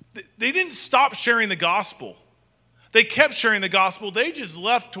they didn't stop sharing the gospel. They kept sharing the gospel. They just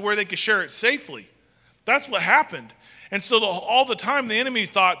left to where they could share it safely. That's what happened. And so all the time the enemy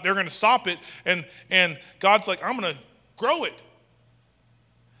thought they're going to stop it. And God's like, I'm going to grow it.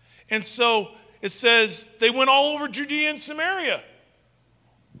 And so it says they went all over Judea and Samaria.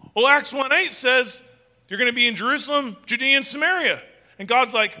 Well, Acts 1:8 says you're going to be in Jerusalem, Judea, and Samaria. And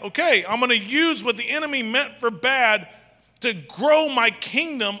God's like, okay, I'm going to use what the enemy meant for bad to grow my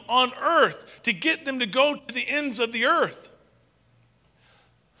kingdom on earth, to get them to go to the ends of the earth.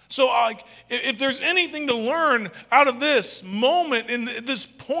 So if there's anything to learn out of this moment and this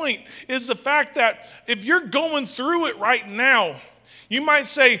point is the fact that if you're going through it right now, you might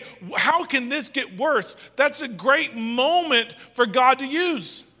say, how can this get worse? That's a great moment for God to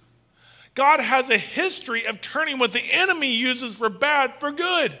use. God has a history of turning what the enemy uses for bad for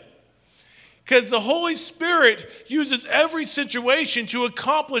good. Because the Holy Spirit uses every situation to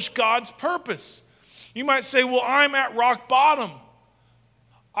accomplish God's purpose. You might say, well, I'm at rock bottom.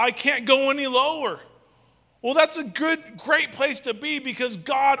 I can't go any lower. Well, that's a great place to be because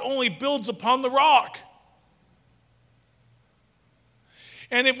God only builds upon the rock.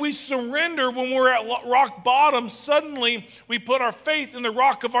 And if we surrender when we're at rock bottom, suddenly we put our faith in the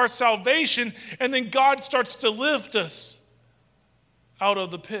rock of our salvation, and then God starts to lift us out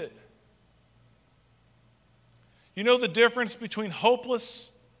of the pit. You know the difference between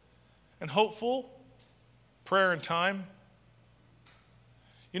hopeless and hopeful? Prayer and time.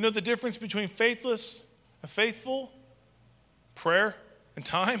 You know the difference between faithless and faithful? Prayer and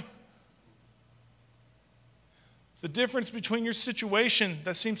time. The difference between your situation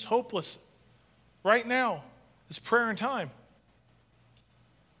that seems hopeless right now is prayer and time.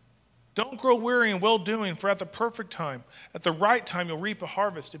 Don't grow weary in well-doing, for at the perfect time, at the right time, you'll reap a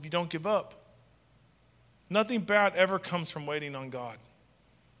harvest if you don't give up. Nothing bad ever comes from waiting on God.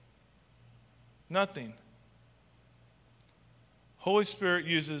 Nothing. Holy Spirit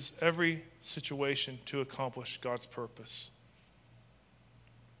uses every situation to accomplish God's purpose.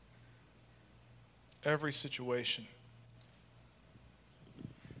 Every situation.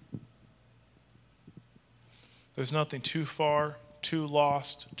 There's nothing too far, too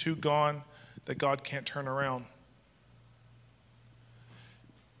lost, too gone that God can't turn around.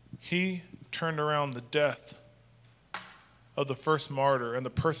 He turned around the death of the first martyr and the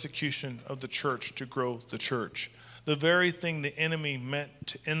persecution of the church to grow the church. The very thing the enemy meant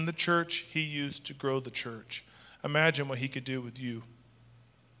to end the church, he used to grow the church. Imagine what he could do with you.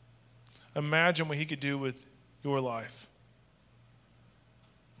 Imagine what he could do with your life.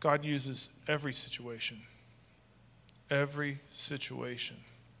 God uses every situation. Every situation.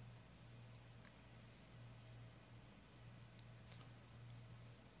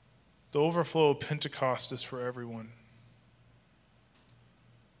 The overflow of Pentecost is for everyone.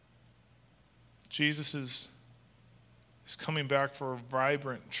 Jesus is coming back for a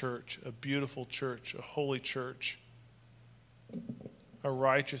vibrant church, a beautiful church, a holy church, a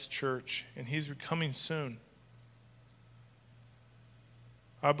righteous church, and he's coming soon.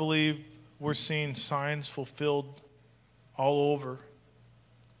 I believe we're seeing signs fulfilled all over.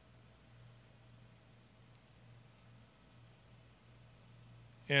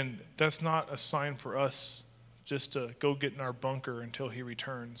 And that's not a sign for us just to go get in our bunker until he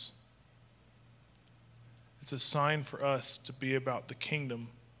returns. It's a sign for us to be about the kingdom,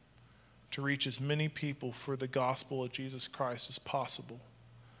 to reach as many people for the gospel of Jesus Christ as possible,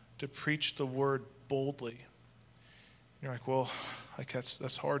 to preach the word boldly. You're like, well,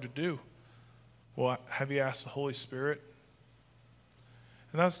 that's hard to do. Well, have you asked the Holy Spirit?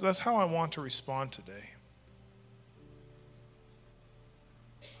 And that's how I want to respond today.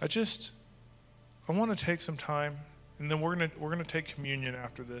 I want to take some time, and then we're gonna take communion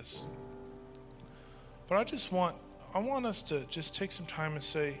after this. But I want us to just take some time and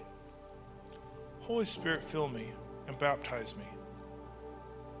say, Holy Spirit, fill me and baptize me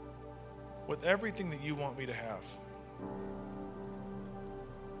with everything that you want me to have.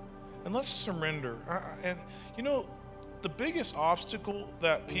 And let's surrender. And you know, the biggest obstacle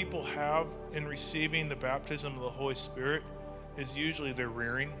that people have in receiving the baptism of the Holy Spirit is usually their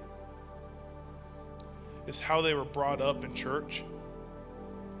rearing. Is how they were brought up in church.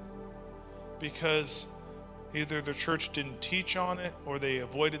 Because either the church didn't teach on it or they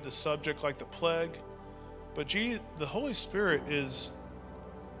avoided the subject like the plague. But the Holy Spirit is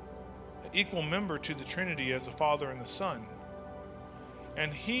an equal member to the Trinity as the Father and the Son.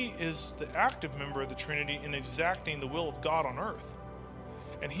 And he is the active member of the Trinity in exacting the will of God on earth.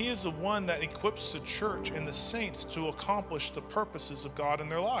 And he is the one that equips the church and the saints to accomplish the purposes of God in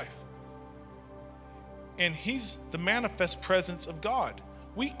their life. And he's the manifest presence of God.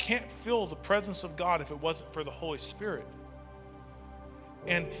 We can't feel the presence of God if it wasn't for the Holy Spirit.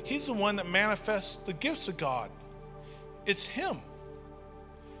 And he's the one that manifests the gifts of God. It's him.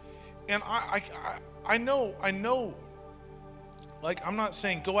 And I know, like, I'm not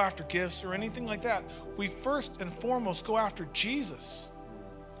saying go after gifts or anything like that. We first and foremost go after Jesus.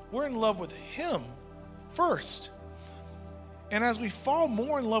 We're in love with him first. And as we fall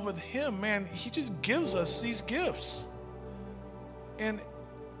more in love with him, man, he just gives us these gifts. And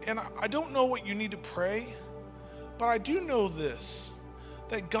I don't know what you need to pray, but I do know this,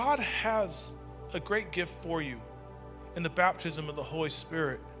 that God has a great gift for you in the baptism of the Holy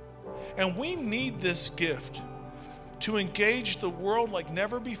Spirit. And we need this gift to engage the world like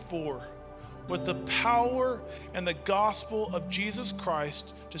never before with the power and the gospel of Jesus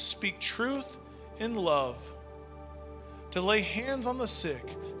Christ, to speak truth in love, to lay hands on the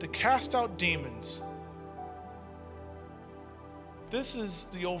sick, to cast out demons. This is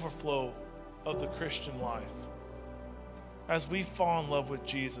the overflow of the Christian life as we fall in love with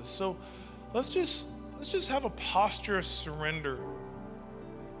Jesus. So let's just have a posture of surrender.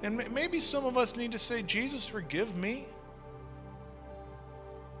 And maybe some of us need to say, Jesus, forgive me.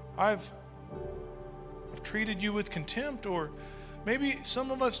 I've treated you with contempt. Or maybe some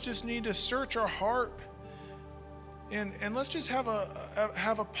of us just need to search our heart. And let's just have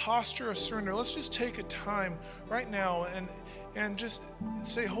a posture of surrender. Let's just take a time right now and just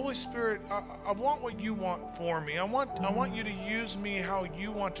say, Holy Spirit, I want what you want for me. I want you to use me how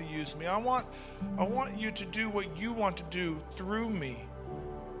you want to use me. I want you to do what you want to do through me.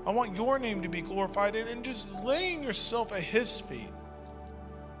 I want your name to be glorified, and just laying yourself at his feet.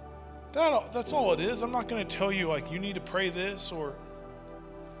 That's all it is. I'm not going to tell you, like, you need to pray this or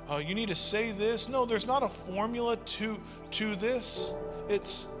you need to say this. No, there's not a formula to this.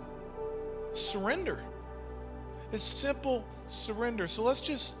 It's surrender. It's simple surrender. So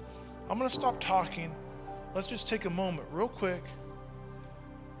I'm going to stop talking. Let's just take a moment real quick.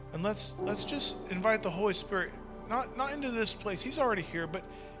 And let's just invite the Holy Spirit, not into this place. He's already here, but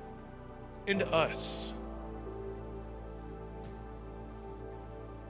into us.